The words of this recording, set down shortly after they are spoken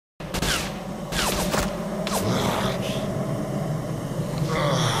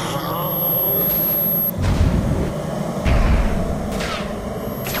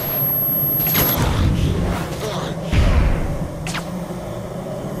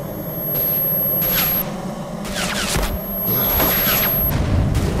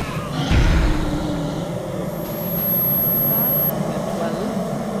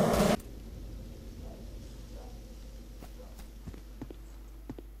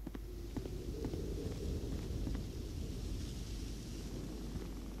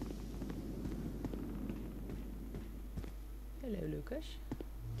Lucas,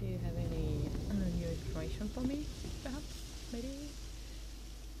 do you have any new information for me, perhaps? Maybe?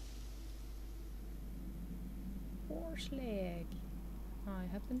 Horse leg. I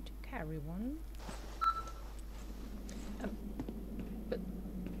happen to carry one. But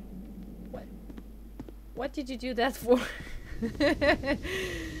what did you do that for?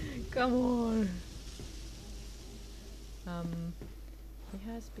 Come on. He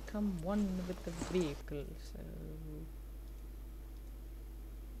has become one with the vehicle, so...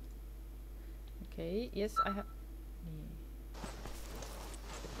 Okay, yes, I have...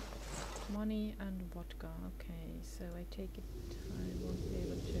 Money and vodka, okay, so I take it I won't be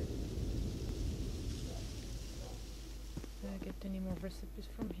able to get any more recipes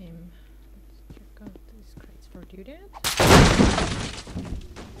from him. Let's check out these crates for duties.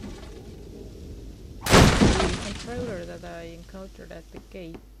 The controller that I encountered at the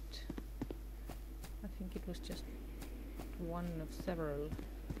gate, I think it was just one of several,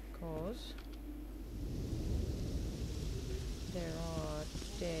 cause there are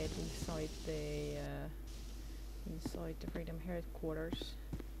dead inside the Freedom headquarters.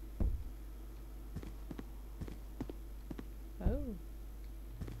 Oh.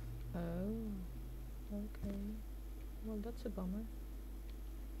 Oh. Okay. Well, that's a bummer.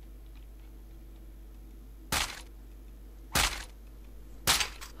 Oh.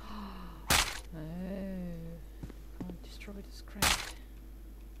 Can't destroy this crate.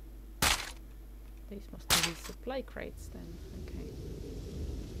 These must be the supply crates then. Okay.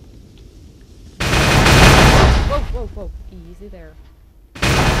 Whoa, whoa, whoa! Easy there.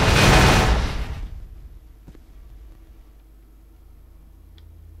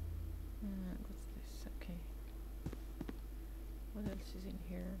 What's this? Okay. What else is in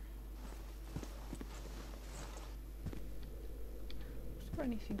here? Was there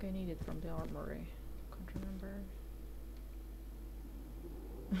anything I needed from the armory? Can't remember.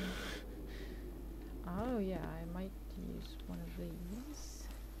 Oh yeah, I might use one of these.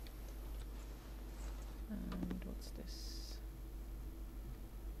 And what's this?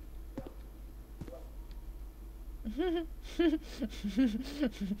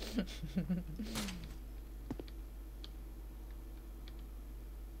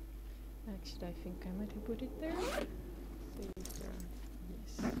 Actually, I think I might have put it there. Yes.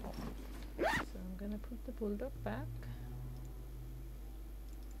 So I'm gonna put the bulldog back.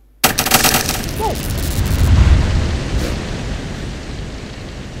 Whoa!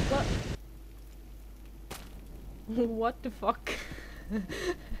 What? What the fuck?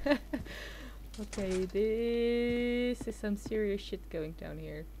 Okay, this is some serious shit going down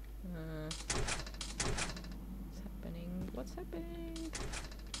here. What's happening? What's happening?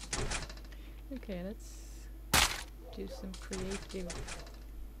 Okay, let's do some creative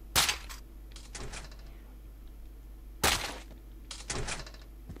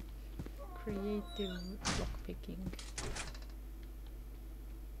lockpicking.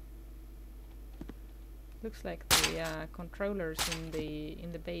 Looks like the controllers in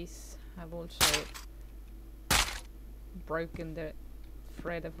the base have also broken the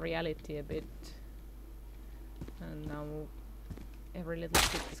thread of reality a bit, and now every little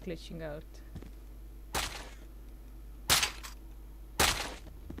shit is glitching out.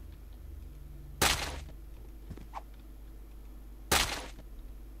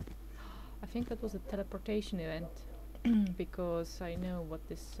 I think that was a teleportation event because I know what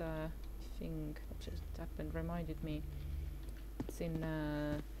this thing that just happened reminded me. It's in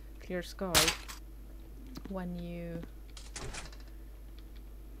Clear Sky when you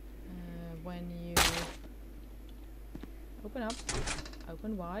open up,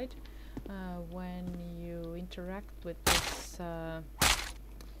 open wide, when you interact with this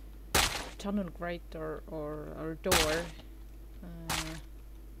tunnel grate or door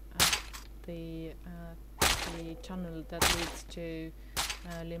at the tunnel that leads to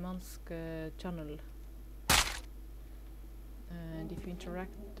Limansk tunnel, and if you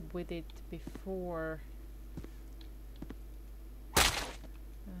interact with it before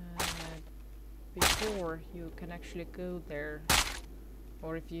you can actually go there,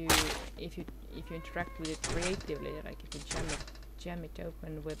 or if you interact with it creatively, like if you jam it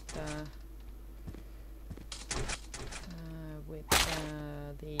open with the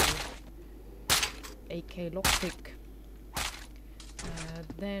AK lockpick,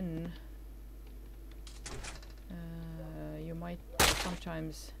 then you might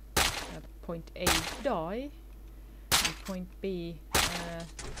sometimes point A die and point B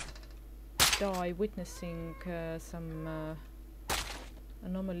die witnessing some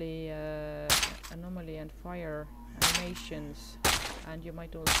anomaly and fire animations, and you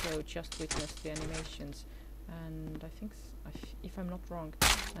might also just witness the animations And I think, if I'm not wrong,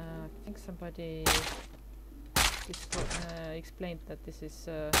 I think somebody explained that this is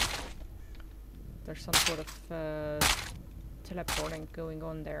there's some sort of teleporting going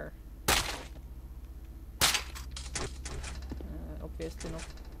on there. Obviously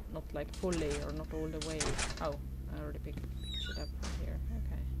not like fully or not all the way. Oh, I already picked it up from here.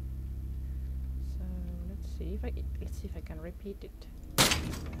 Okay. So let's see if I can repeat it.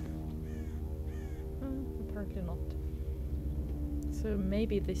 Apparently not. So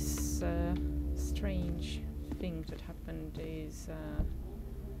maybe this strange thing that happened is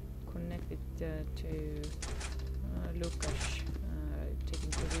connected to Lukas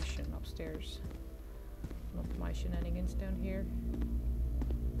taking position upstairs. Not my shenanigans down here.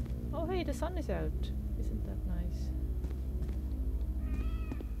 Oh hey, the sun is out! Isn't that nice?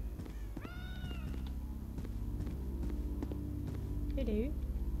 Hello!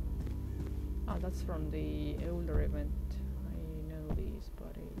 Oh, that's from the older event. I know these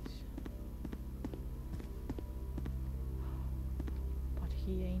buddies. But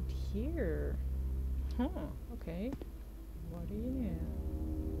he ain't here. Huh, okay. What do you know?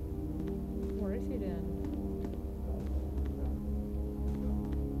 Where is he then?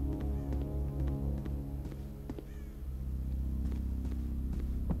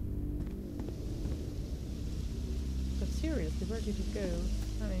 But seriously, where did he go?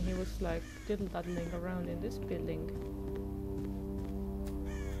 I mean, he was like diddle-daddling around in this building.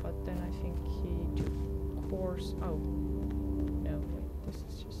 But then I think he took course. Oh. No, wait, this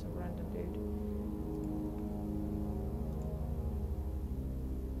is just some random dude.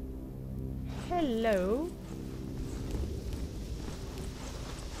 Hello?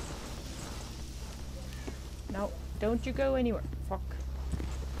 No, don't you go anywhere. Fuck.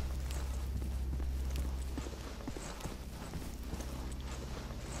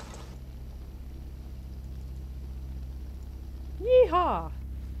 Yeehaw!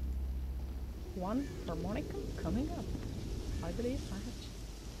 One harmonica coming up. I believe I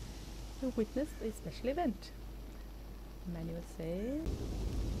have witnessed a special event. Manual says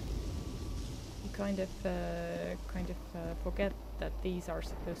you kind of forget that these are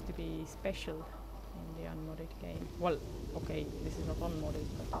supposed to be special in the unmodded game. Well, okay, this is not unmodded,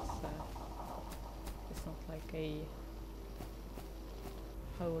 but it's not like a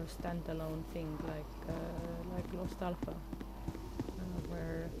whole standalone thing like Lost Alpha,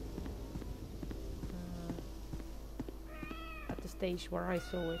 where at the stage where I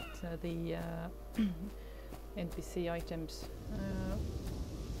saw it, the NPC items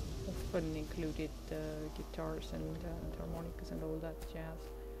often included guitars and harmonicas and all that jazz.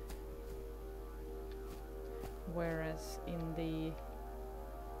 Whereas in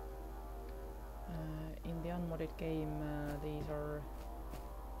the unmodded game, these are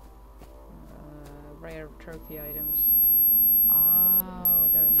rare trophy items. Oh,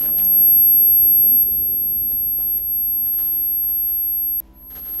 there are more. Okay.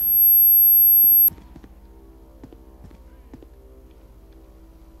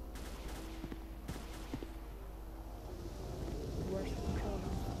 Where's the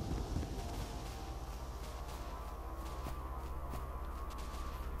controller?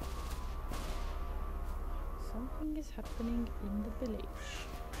 Something is happening in the village.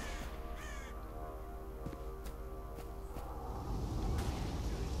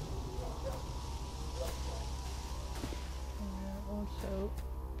 Also,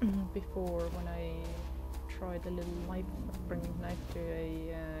 before, when I tried the little knife, bringing knife to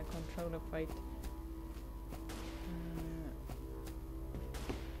a controller fight,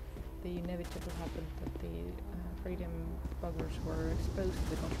 the inevitable happened that the freedom buggers were exposed to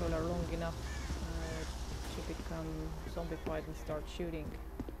the controller long enough to become zombified and start shooting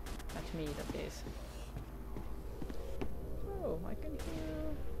at me, that is. Oh, I can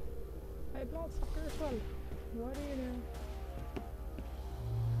hear a bloodsucker as well. What do you know?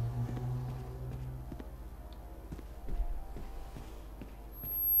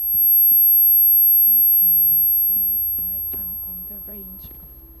 Okay, so I am in the range of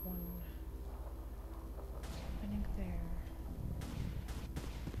one. What's happening there?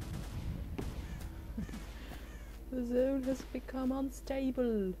 The zone has become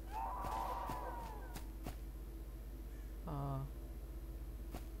unstable.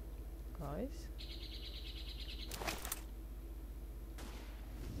 Guys?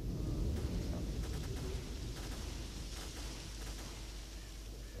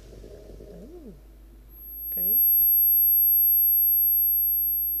 Oh, okay.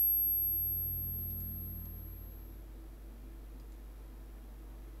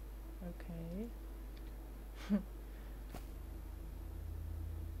 Okay.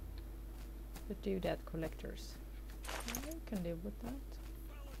 The doodad collectors. I can live with that.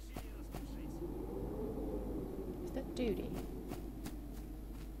 Is that duty?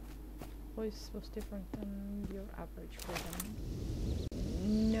 Voice was different than your average for them.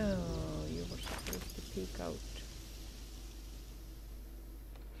 No, you were supposed to peek out.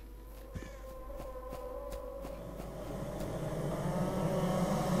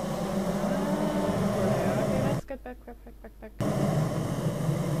 Okay, let's get back.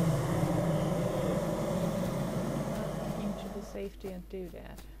 Into the safety and do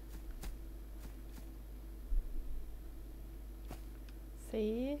that.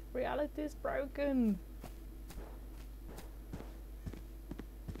 See? Reality is broken!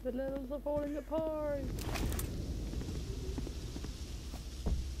 The levels are falling apart!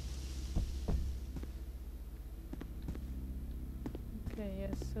 Okay,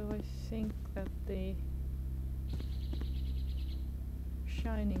 yes, so I think that the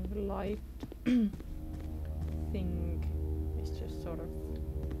shining light thing is just sort of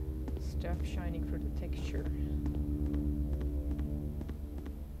stuff shining through the texture.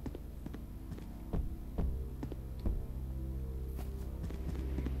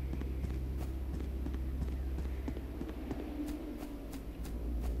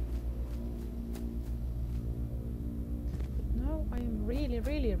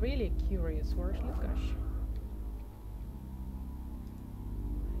 Really curious. Where's Lucas?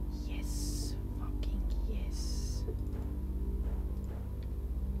 Yes, fucking yes.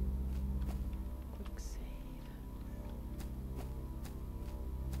 Quick save.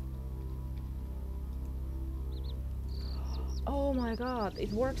 Oh my god!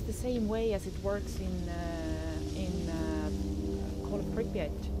 It works the same way as it works in Call of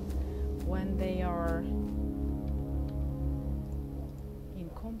Pripyat when they are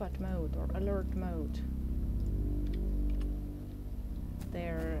combat mode or alert mode.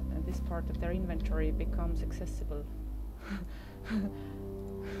 This part of their inventory becomes accessible.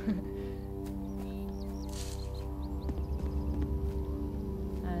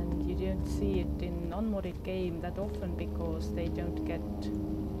 And you don't see it in non-modded game that often because they don't get...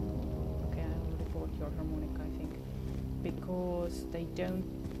 Okay, I already bought your harmonica, I think. Because they don't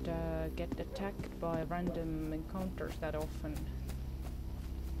get attacked by random encounters that often.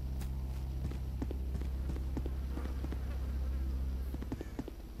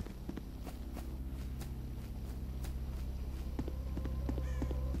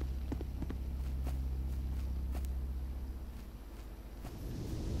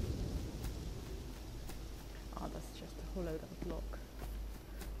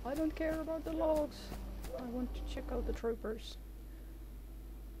 I don't care about the logs. I want to check out the troopers.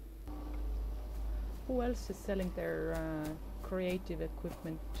 Who else is selling their creative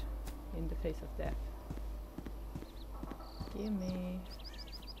equipment in the face of death? Gimme.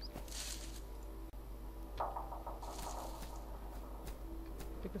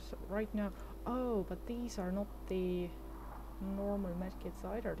 Because right now... Oh, but these are not the normal medkits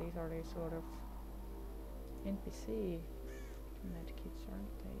either. These are the sort of NPC medkits,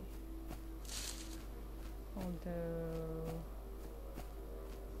 aren't they? Although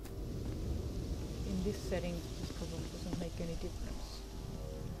in this setting this probably doesn't make any difference.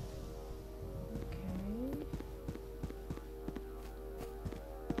 Okay.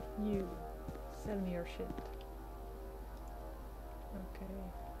 You sell me your shit. Okay.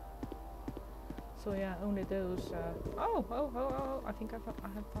 So yeah, only those oh, I think I have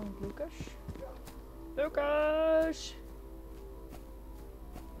found Lucas. Lucas!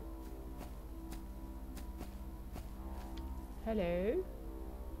 Hello?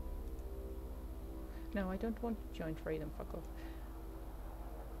 No, I don't want to join Freedom, fuck off.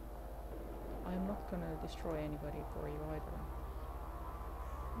 I'm not gonna destroy anybody for you either.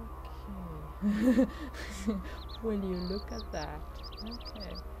 Okay. Will you look at that?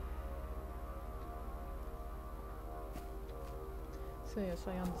 Okay. So yes,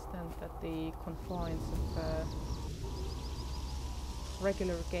 I understand that the confines of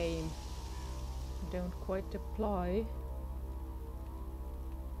regular game don't quite apply.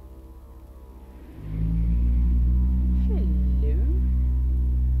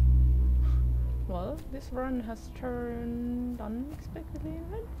 Well, this run has turned unexpectedly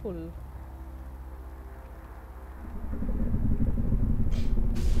eventful.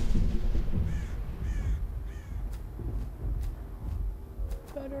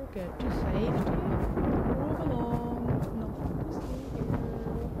 Better get to safety. Move along. Nothing to see here.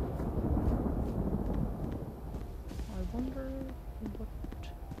 I wonder what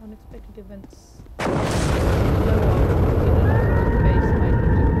unexpected events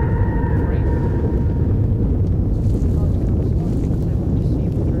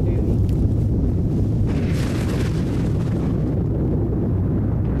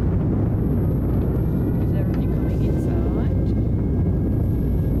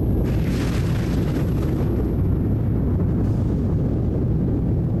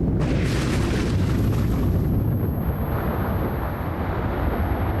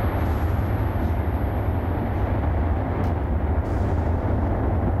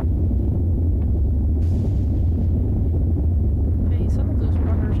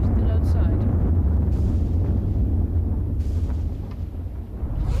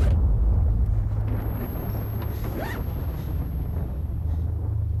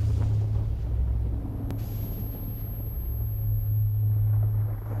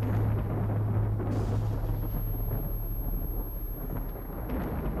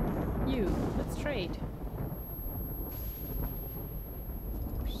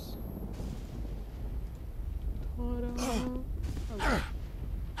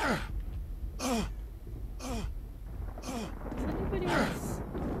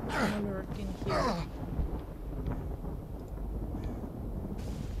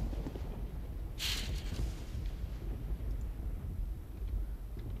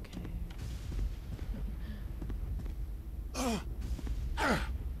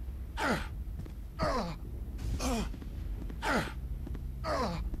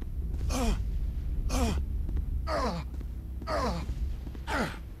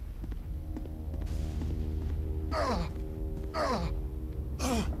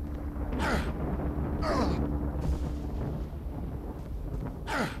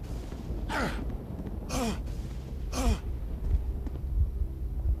I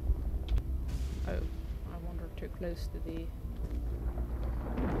wander too close to the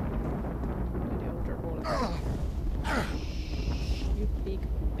outer wall. You big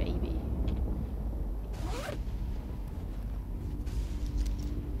baby.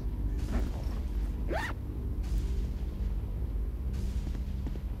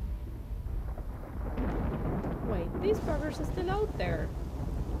 Wait, these buggers are still out there,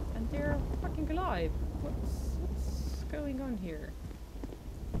 and they're fucking alive. What's going on here?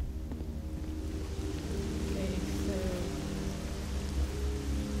 Okay, so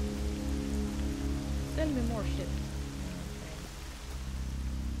sell me more shit. Okay.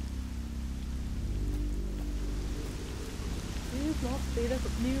 These must be the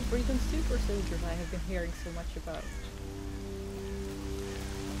new Britain super soldiers I have been hearing so much about.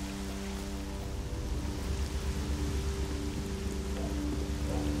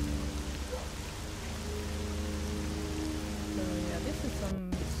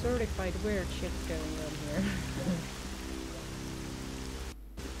 Some certified weird shit going on here.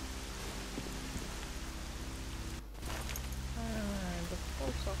 And of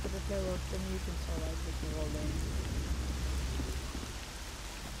course after the blow up the mutants are like looking all in.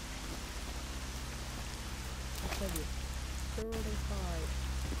 I tell you, certified.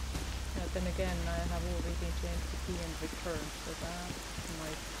 Then again I have already been to NCP and returned, so that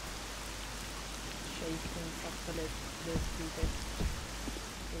might shake things up a little bit.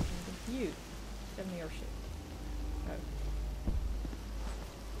 You, sell me your shit. Oh.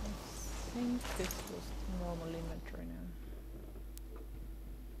 I think this was normal inventory now.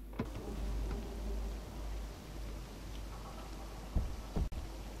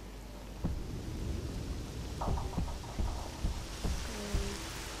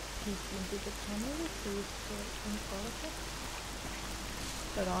 Peek into the tunnel to see if there's any artifacts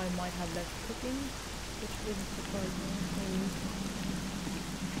that I might have left cooking, which wouldn't surprise me.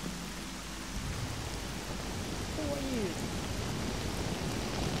 Who are you?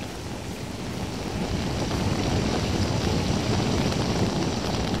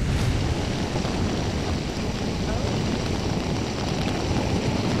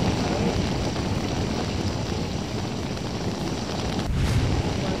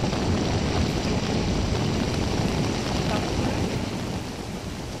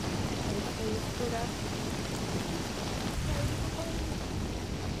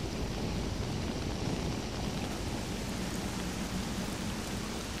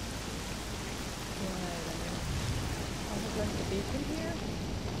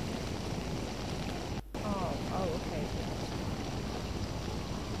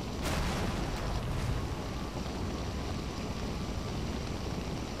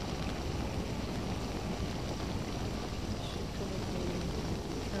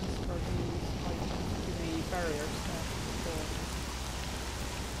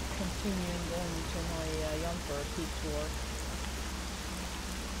 Continuing on to my Yantar tour.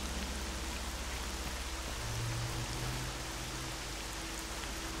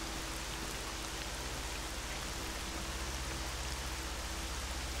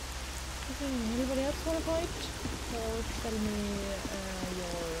 Okay, anybody else want to fight? Or sell me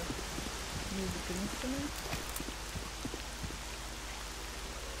your musical instrument?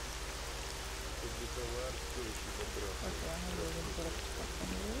 Okay, I have a little bit of stuff on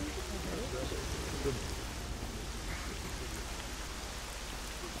the road.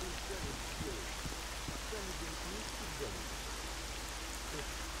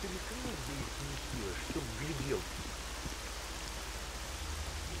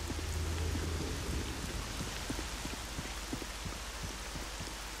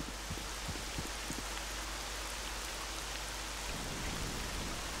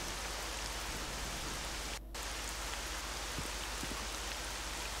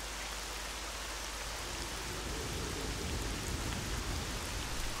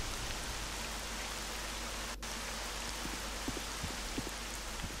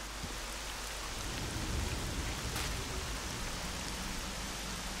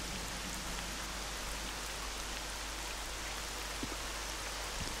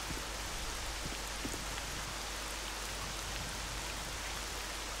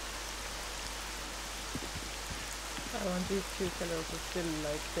 Oh, and these two colors are still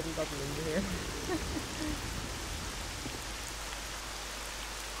bubbling here.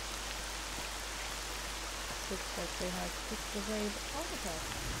 Looks like they have picked the raid artifact.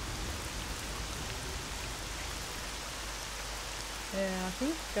 Yeah,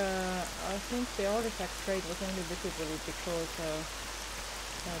 I think the artifact trade was only visible because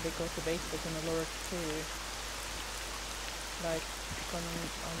the base was in alert too. Like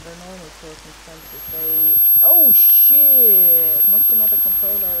under normal circumstances they... Oh shit! Not another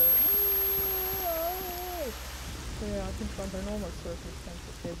controller! Oh! So yeah, I think under normal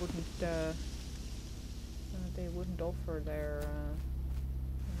circumstances they wouldn't offer their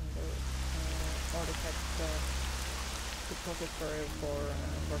artifact depository for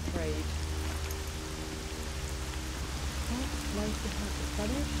trade. But like we have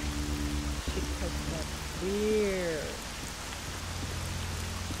established, shit has got weird.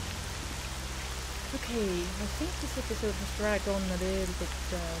 Okay, I think this episode has dragged on a little bit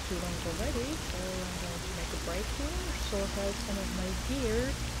too long already, so I'm going to make a break here, sort out some of my gear,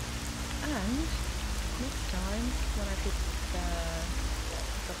 and next time when I pick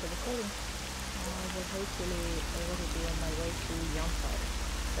up the recording, I will hopefully already be on my way to Yantar.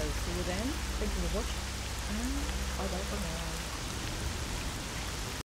 So see you then, thank you for watching, and bye bye for now.